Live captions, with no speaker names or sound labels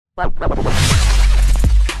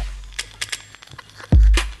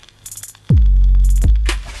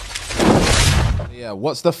Yeah,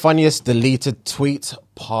 what's the funniest deleted tweet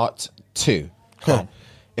part 2?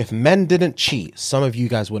 If men didn't cheat, some of you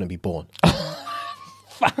guys wouldn't be born.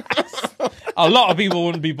 A lot of people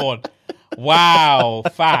wouldn't be born. Wow,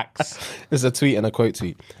 facts. It's a tweet and a quote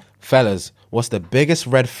tweet. Fellas, what's the biggest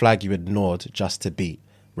red flag you ignored just to beat?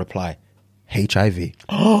 Reply, HIV.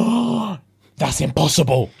 That's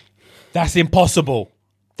impossible. That's impossible.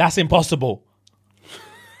 That's impossible.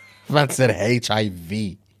 Man said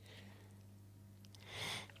HIV.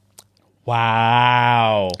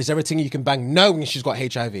 Wow. Is there a thing you can bang knowing she's got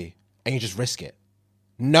HIV and you just risk it?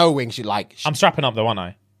 Knowing she like... I'm strapping up though, aren't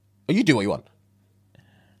I? Oh, you do what you want.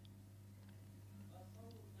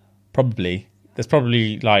 Probably. There's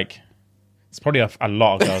probably like... It's probably a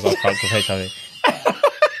lot of girls I've fucked with HIV.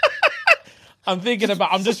 I'm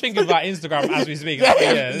just thinking about Instagram as we speak.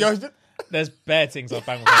 There's bare things I've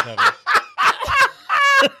banged with HIV.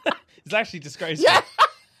 It's actually disgraceful. Yeah.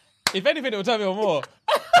 If anything, it will turn me on more.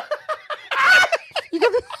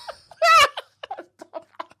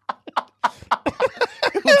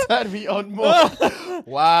 Turn me on more.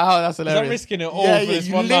 Wow, that's hilarious. I'm risking it all for this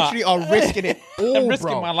one. You literally are risking it all, I'm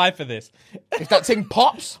risking my life for this. If that thing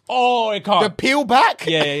pops, it can't. The peel back?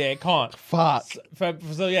 Yeah, it can't. Fuck.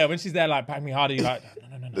 So yeah, when she's there like, bang me harder, you're like,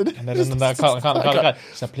 no, I can't.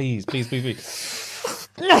 She said, please. If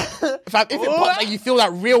it pops and you feel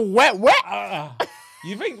that real wet.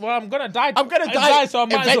 You think, well, I'm going to die. I'm going to die, so I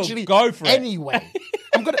might eventually as well go for it. Anyway.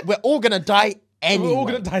 We're all going to die anyway. We're all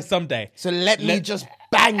going to die someday. So let me just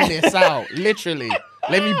bang this out. Literally.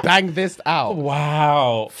 Let me bang this out.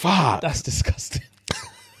 Wow. Fuck. That's disgusting.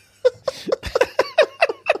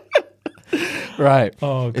 Right.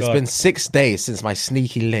 Oh, God. It's been 6 days since my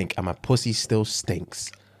sneaky link and my pussy still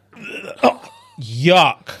stinks.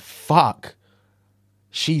 Yuck. Fuck.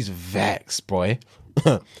 She's vexed, boy.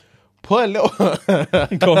 Put a little...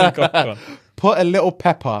 Go on. Put a little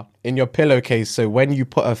pepper in your pillowcase so when you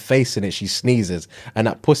put her face in it, she sneezes and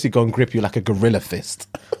that pussy gon' grip you like a gorilla fist.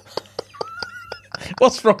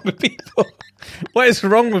 What's wrong with people? What is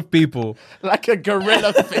wrong with people? Like a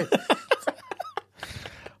gorilla fist.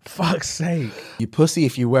 Fuck's sake. You pussy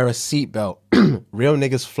if you wear a seatbelt. Real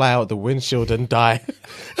niggas fly out the windshield and die.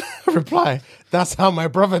 Reply, that's how my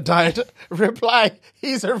brother died. Reply,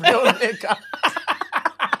 he's a real nigga.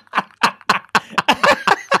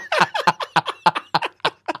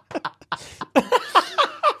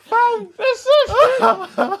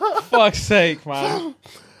 Fuck's sake, man.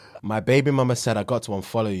 My baby mama said I got to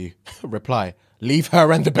unfollow you. Reply, leave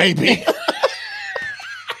her and the baby.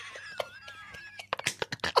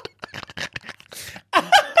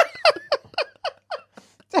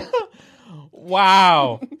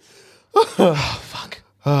 Wow. Fuck.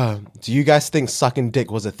 Do you guys think sucking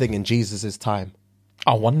dick was a thing in Jesus' time?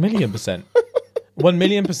 Oh, 1,000,000%.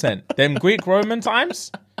 1,000,000%. Them Greek-Roman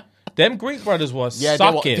times, them Greek brothers were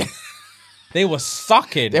sucking. They were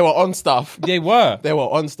sucking. They were on stuff. They were. They were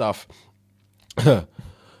on stuff.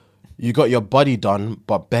 You got your body done,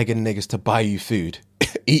 but begging niggas to buy you food.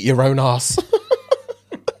 Eat your own ass.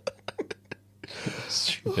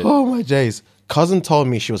 Stupid. Oh my days. Cousin told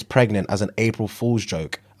me she was pregnant as an April Fool's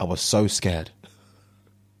joke. I was so scared.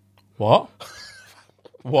 What?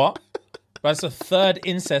 That's the third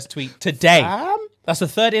incest tweet today. That's the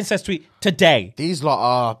third incest tweet today. These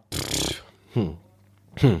lot are...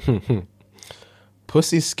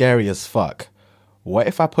 Pussy's scary as fuck. What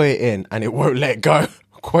if I put it in and it won't let go?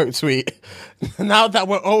 Quote tweet. Now that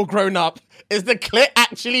we're all grown up, is the clit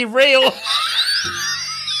actually real?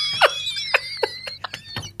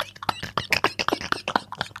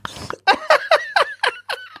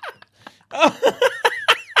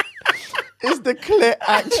 Is the clit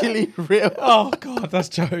actually real? Oh, God, that's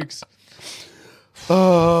jokes.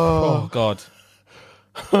 Oh, God.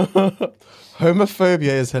 Homophobia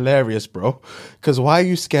is hilarious, bro. Because why are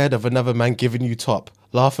you scared of another man giving you top?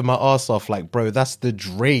 Laughing my ass off like, bro, that's the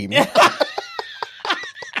dream.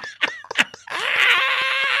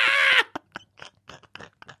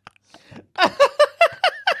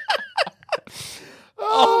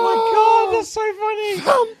 Oh, my God, that's so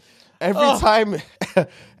funny.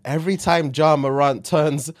 Every time Ja Morant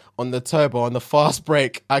turns on the turbo on the fast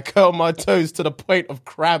break, I curl my toes to the point of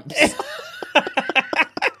cramps.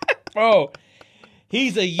 Bro,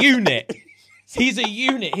 he's a unit. He's a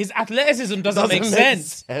unit. His athleticism doesn't make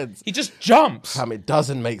sense. He just jumps. It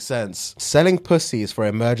doesn't make sense. Selling pussy is for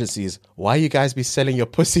emergencies. Why you guys be selling your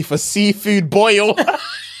pussy for seafood boil?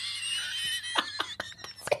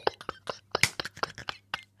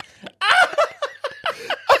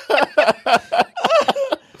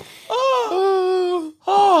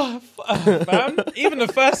 Fam, even the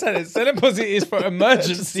first sentence, selling pussy is for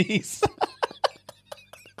emergencies.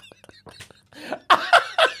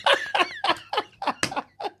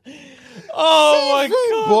 Oh my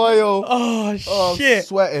god, boil. Oh shit, I'm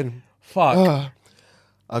sweating. fuck.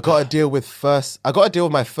 I got to deal with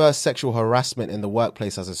my first sexual harassment in the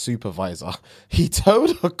workplace as a supervisor. He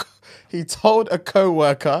told a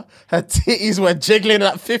co-worker her titties were jiggling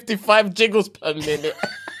at 55 jiggles per minute.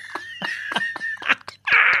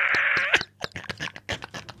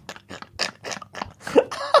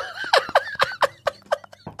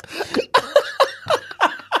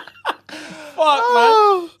 Fuck,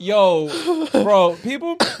 man. Yo, bro,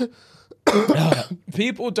 people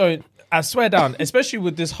don't. I swear down, especially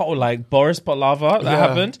with this whole like Boris palaver that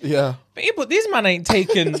happened. Yeah. These man ain't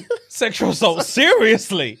taking sexual assault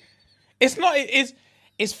seriously. It's not.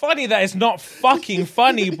 It's funny that it's not fucking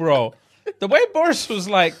funny, bro. The way Boris was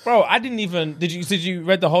like, bro, I didn't even. Did you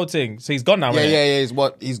read the whole thing? So he's gone now. Yeah.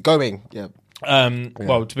 He's going. Yeah.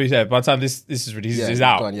 Well, to be fair, by the time this is released, he's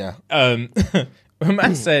out. Gone, yeah. When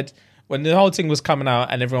man said. When the whole thing was coming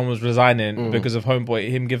out and everyone was resigning because of him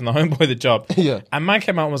giving the homeboy the job. Yeah. And man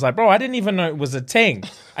came out and was like, bro, I didn't even know it was a thing.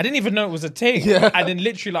 Yeah. And then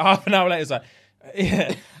literally like half an hour later, it's like,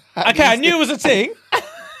 yeah. Okay, I knew it was a thing.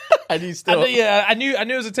 And he's still... I knew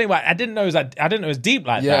it was a thing, but I didn't know it was deep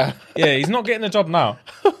like that. Yeah, he's not getting the job now.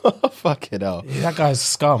 Fucking hell. Yeah, that guy's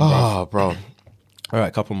scum, bro. Oh, bro. All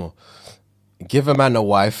right, couple more. Give a man a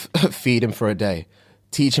wife, feed him for a day.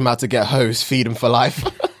 Teach him how to get hose, feed him for life.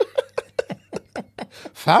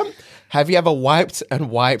 Fam, have you ever wiped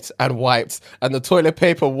and the toilet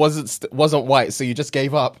paper wasn't white, so you just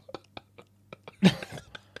gave up?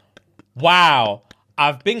 Wow,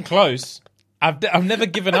 I've been close. I've never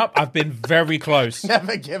given up. I've been very close.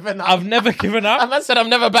 Never given up. I've never given up. I man said I've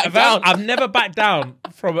never backed down. I've never backed down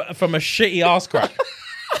from a shitty ass crack.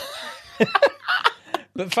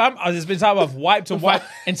 But fam, there's been time I've wiped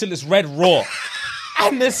until it's red raw,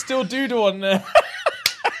 and there's still doodle on there.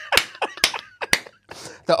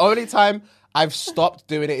 The only time I've stopped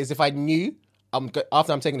doing it is if I knew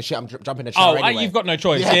after I'm taking the shit, I'm jumping in the shower anyway. You've got no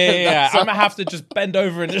choice. Yeah. I'm gonna have to just bend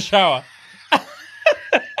over in the shower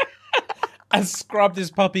and scrub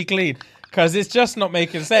this puppy clean because it's just not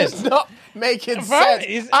making sense. It's not making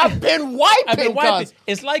sense. I've been wiping.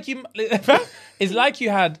 It's like you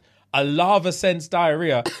had a lava sense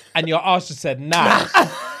diarrhea and your arse just said nah.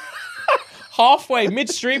 Halfway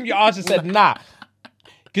midstream, your arse just said nah.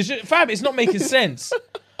 Because fam, it's not making sense.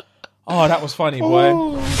 Oh, that was funny,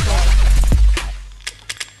 boy.